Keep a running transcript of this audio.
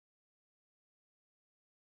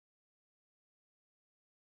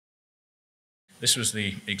This was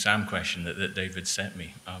the exam question that David sent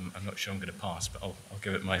me. I'm not sure I'm going to pass, but I'll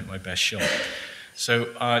give it my best shot. So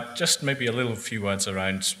just maybe a little few words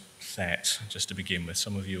around THET, just to begin with.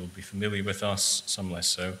 Some of you will be familiar with us, some less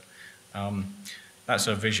so. That's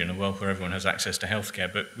our vision, a world where everyone has access to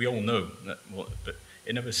healthcare, but we all know that, but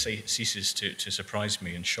it never ceases to surprise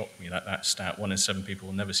me and shock me that stat, 1 in 7 people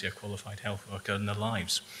will never see a qualified health worker in their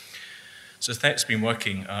lives. So THET's been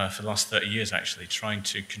working for the last 30 years, actually, trying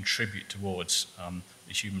to contribute towards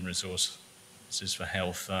the human resources for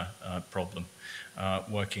health problem,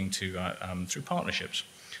 working through partnerships.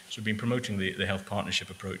 So we've been promoting the health partnership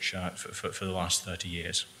approach for the last 30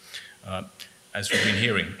 years. As we've been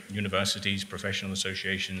hearing, universities, professional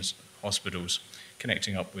associations, hospitals,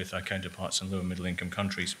 connecting up with our counterparts in low and middle income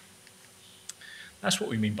countries. That's what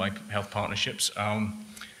we mean by health partnerships.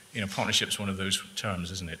 Partnership's one of those terms,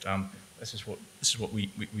 isn't it? This is what we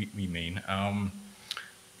mean.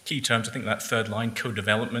 Key terms, I think that third line,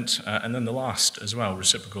 co-development, and then the last as well,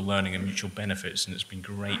 reciprocal learning and mutual benefits. And it's been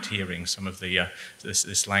great hearing some of the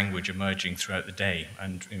this language emerging throughout the day,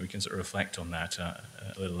 and we can sort of reflect on that a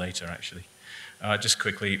little later, actually. Just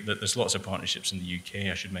quickly, there's lots of partnerships in the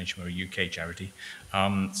UK. I should mention we're a UK charity.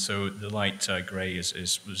 So the light grey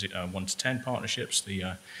is 1 to 10 partnerships.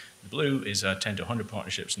 The blue is 10 to 100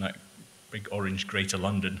 partnerships, and that big orange Greater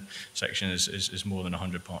London section is more than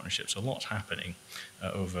 100 partnerships. A lot happening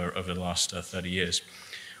over the last 30 years.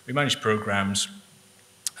 We manage programs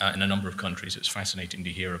in a number of countries. It's fascinating to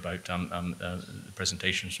hear about the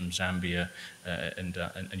presentations from Zambia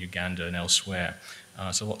and Uganda and elsewhere.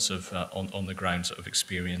 So lots of on-the-ground sort of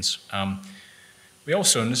experience. We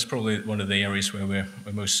also, and this is probably one of the areas where we're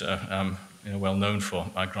most well known for,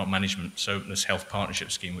 grant management. So this health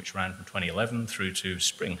partnership scheme, which ran from 2011 through to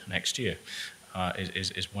spring next year,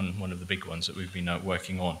 is one of the big ones that we've been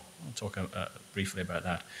working on. I'll talk briefly about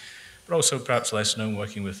that. But also, perhaps less known,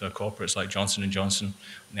 working with corporates like Johnson & Johnson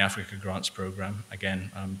and the Africa Grants Program,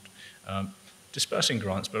 again, dispersing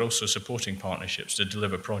grants, but also supporting partnerships to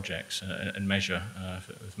deliver projects and measure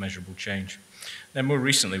with measurable change. Then more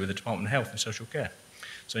recently with the Department of Health and Social Care.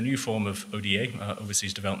 So a new form of ODA,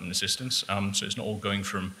 Overseas Development Assistance. So it's not all going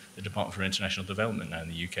from the Department for International Development now in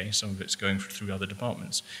the UK. Some of it's going through other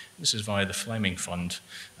departments. This is via the Fleming Fund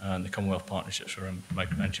and the Commonwealth Partnerships for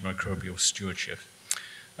Antimicrobial Stewardship.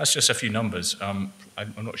 That's just a few numbers. I'm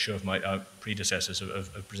not sure if my predecessors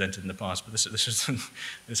have presented in the past, but this is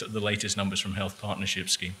the latest numbers from Health Partnership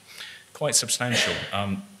Scheme. Quite substantial.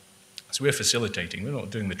 So we're facilitating, we're not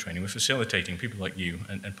doing the training, we're facilitating people like you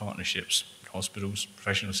and partnerships, hospitals,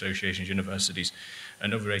 professional associations, universities,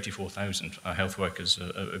 and over 84,000 health workers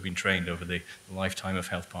have been trained over the lifetime of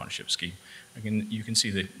Health Partnership Scheme. Again, you can see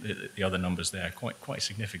the other numbers there, quite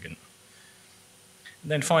significant. And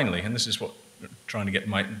then finally, and this is what trying to get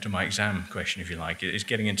to my exam question, if you like, is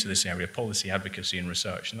getting into this area, policy advocacy and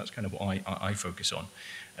research, and that's kind of what I focus on.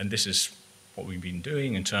 And this is what we've been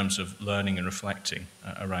doing in terms of learning and reflecting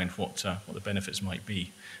around what the benefits might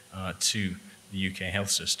be to the UK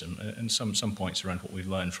health system, and some points around what we've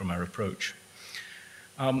learned from our approach.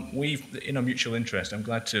 We've, in our mutual interest, I'm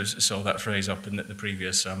glad to saw that phrase up in the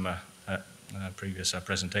previous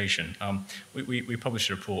presentation. We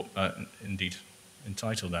published a report, indeed,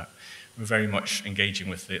 entitled that. We're very much engaging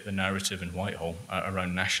with the narrative in Whitehall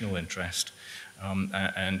around national interest,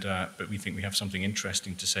 but we think we have something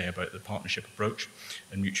interesting to say about the partnership approach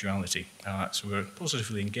and mutuality. So we're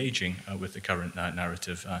positively engaging with the current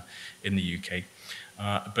narrative in the UK,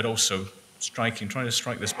 but also trying to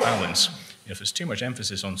strike this balance. If there's too much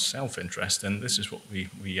emphasis on self-interest, then this is what the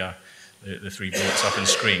 3 bullets up on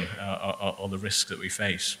screen are the risks that we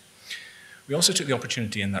face. We also took the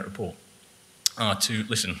opportunity in that report to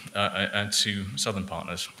listen to Southern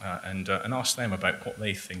partners and ask them about what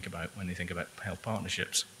they think about when they think about health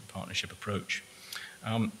partnerships, the partnership approach.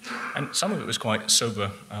 And some of it was quite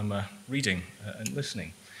sober reading and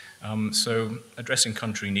listening. So addressing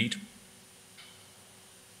country need.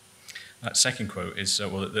 That second quote is,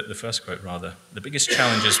 well, the first quote rather, the biggest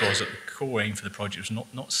challenges was that the core aim for the project was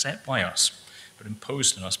not set by us, but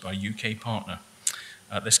imposed on us by a UK partner.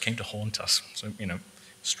 This came to haunt us. So,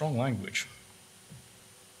 strong language.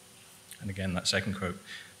 And again, that second quote.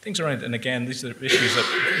 Things around, and again, these are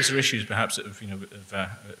issues perhaps that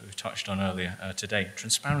we've touched on earlier today.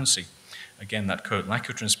 Transparency. Again, that quote, lack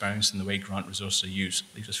of transparency in the way grant resources are used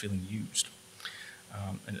leaves us feeling used.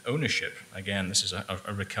 And ownership, again, this is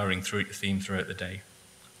a recurring theme throughout the day.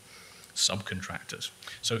 Subcontractors.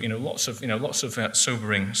 So, lots of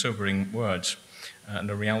sobering words. and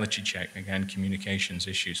a reality check, again, communications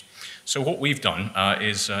issues. So what we've done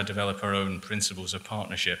is develop our own principles of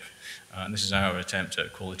partnership, and this is our attempt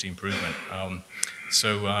at quality improvement.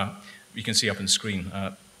 You can see up on screen,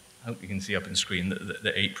 I hope you can see up on screen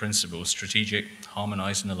the 8 principles: strategic,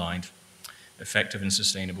 harmonized and aligned, effective and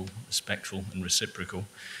sustainable, respectful and reciprocal,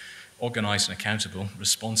 organized and accountable,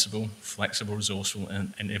 responsible, flexible, resourceful,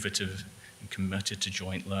 and innovative, and committed to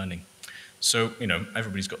joint learning. So,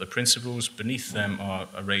 everybody's got the principles. Beneath them are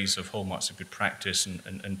arrays of hallmarks of good practice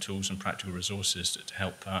and tools and practical resources to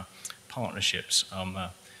help partnerships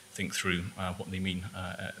think through what they mean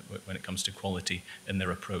when it comes to quality in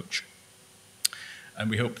their approach. And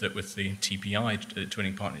we hope that with the TPI, the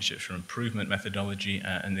Twinning Partnerships for Improvement methodology,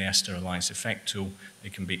 and the ESTHER Alliance Effect tool, they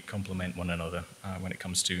can complement one another when it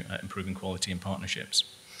comes to improving quality in partnerships.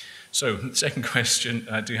 So, the second question,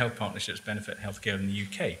 do health partnerships benefit healthcare in the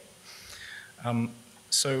UK?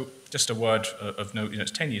 So, just a word of note,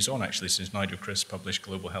 it's 10 years on actually since Nigel Chris published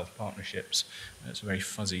Global Health Partnerships. It's a very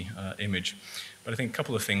fuzzy image. But I think a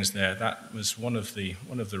couple of things there. That was one of the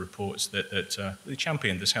reports that really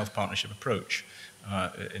championed this health partnership approach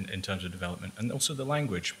in terms of development, and also the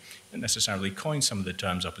language. Didn't necessarily coin some of the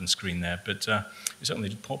terms up on screen there, but it certainly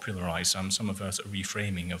did popularize some of our sort of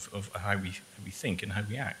reframing of how we think and how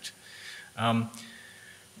we act.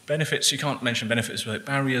 Benefits, you can't mention benefits without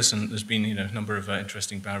barriers, and there's been a number of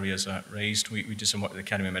interesting barriers raised. We did some work with the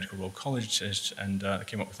Academy of Medical Royal College and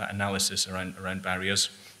came up with that analysis around barriers.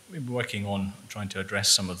 We've been working on trying to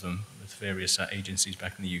address some of them with various agencies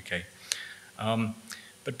back in the UK.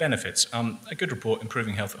 But benefits, a good report,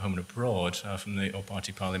 Improving Health at Home and Abroad, from the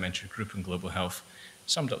All-Party Parliamentary Group on Global Health,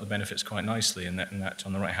 summed up the benefits quite nicely in that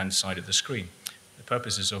on the right-hand side of the screen. The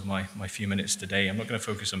purposes of my few minutes today, I'm not going to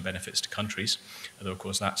focus on benefits to countries, although of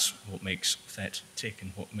course that's what makes THET tick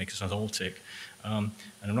and what makes us all tick. And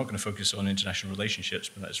I'm not going to focus on international relationships,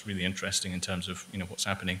 but that's really interesting in terms of what's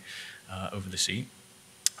happening over the sea.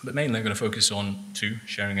 But mainly I'm going to focus on 2,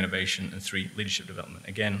 sharing innovation, and 3, leadership development.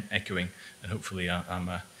 Again, echoing, and hopefully I'm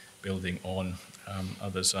building on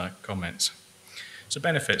others' comments. So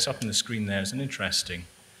benefits, up on the screen there is an interesting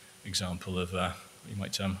example of what you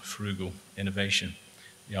might term frugal innovation,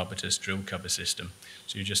 the Arbitus drill cover system.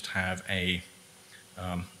 So you just have a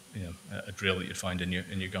drill that you'd find in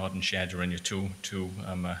your garden shed or in your tool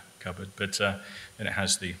cupboard, but then it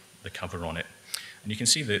has the cover on it. And you can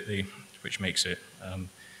see which makes it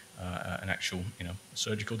an actual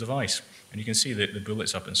surgical device. And you can see the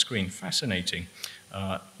bullets up on screen. Fascinating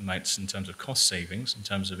amounts in terms of cost savings, in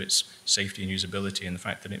terms of its safety and usability, and the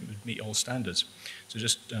fact that it would meet all standards. So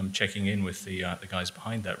just checking in with the guys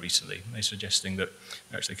behind that recently, they're suggesting that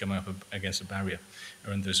they're actually coming up against a barrier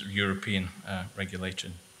around this European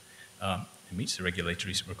regulation. It meets the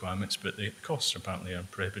regulatory requirements, but the costs apparently are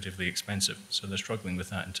prohibitively expensive. So they're struggling with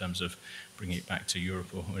that in terms of bringing it back to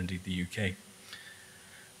Europe or indeed the UK.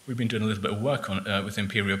 We've been doing a little bit of work on, with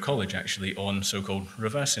Imperial College, actually, on so-called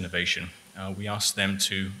reverse innovation. We asked them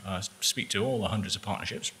to speak to all the hundreds of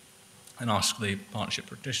partnerships and ask the partnership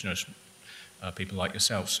practitioners, people like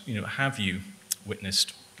yourselves, have you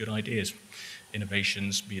witnessed good ideas,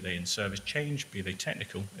 innovations, be they in service change, be they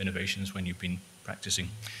technical innovations when you've been practicing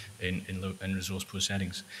in resource poor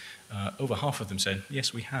settings? Over half of them said,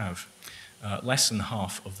 yes, we have. Less than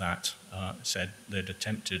half of that said they'd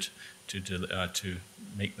attempted to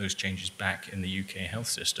make those changes back in the UK health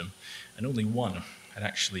system, and only one had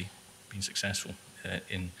actually been successful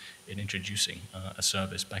in introducing a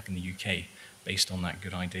service back in the UK based on that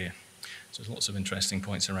good idea. So there's lots of interesting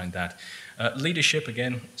points around that. Leadership,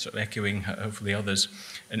 again, sort of echoing hopefully others,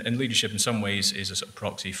 and leadership in some ways is a sort of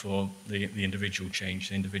proxy for the individual change,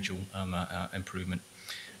 the individual improvement.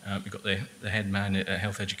 We've got the head man at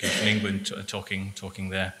Health Education England talking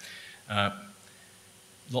there.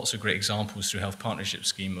 Lots of great examples through Health Partnership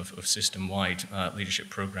Scheme of system-wide leadership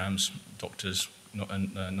programs, doctors,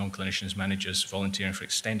 non-clinicians, managers volunteering for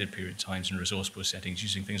extended period times in resource-poor settings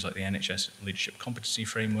using things like the NHS Leadership Competency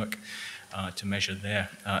Framework to measure their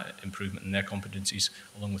improvement in their competencies,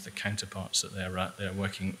 along with the counterparts that they're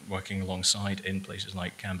working alongside in places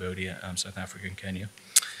like Cambodia, South Africa, and Kenya.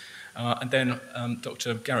 And then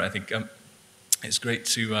Dr. Garrett, I think it's great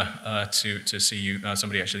to see you,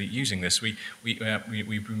 somebody actually using this. We've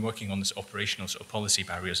been working on this operational sort of policy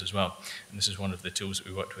barriers as well, and this is one of the tools that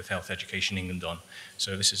we worked with Health Education England on.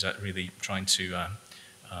 So this is really trying to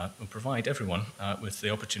provide everyone with the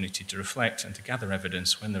opportunity to reflect and to gather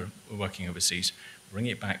evidence when they're working overseas, bring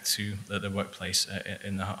it back to the workplace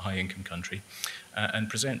in the high-income country, and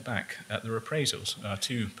present back their appraisals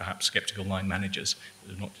to perhaps sceptical line managers who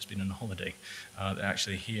have not just been on a holiday. That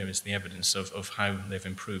actually here is the evidence of how they've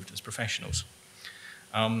improved as professionals.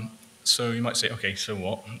 So you might say, okay, so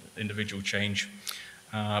what? Individual change.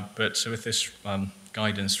 But so with this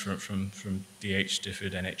guidance from DH,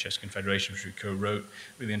 DFID, NHS Confederation, which we co-wrote,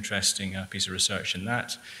 really interesting piece of research in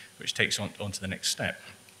that, which takes on to the next step.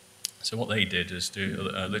 So what they did is do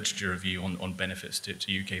a literature review on benefits to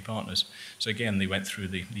UK partners. So again, they went through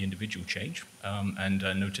the individual change and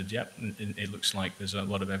noted, yep, it looks like there's a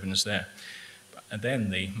lot of evidence there. And then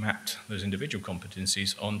they mapped those individual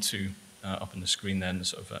competencies onto, up on the screen then,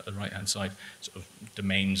 sort of at the right-hand side, sort of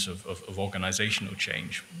domains of organizational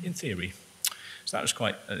change, in theory. So that was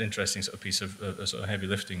quite an interesting sort of piece of sort of heavy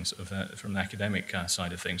lifting sort of, from the academic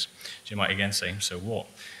side of things. So you might again say, so what?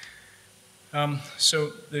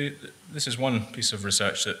 This is one piece of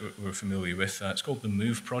research that we're familiar with. It's called the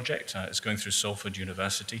MOVE project. It's going through Salford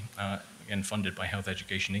University, again funded by Health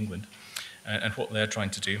Education England. And what they're trying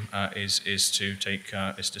to do is to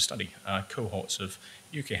study cohorts of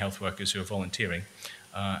UK health workers who are volunteering,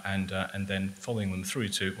 and then following them through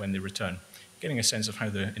to when they return, getting a sense of how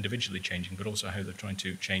they're individually changing, but also how they're trying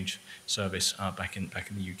to change service back in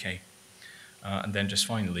the UK. And then just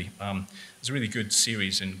finally, there's a really good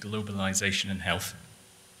series in Globalization in Health,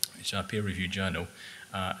 which is a peer-reviewed journal,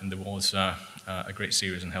 and there was a great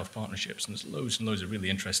series on health partnerships, and there's loads and loads of really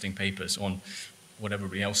interesting papers on what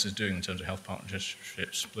everybody else is doing in terms of health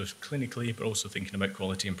partnerships, both clinically, but also thinking about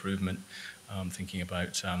quality improvement, thinking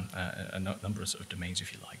about a number of sort of domains,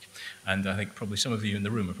 if you like. And I think probably some of you in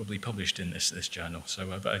the room are probably published in this journal, so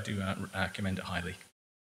but I do commend it highly.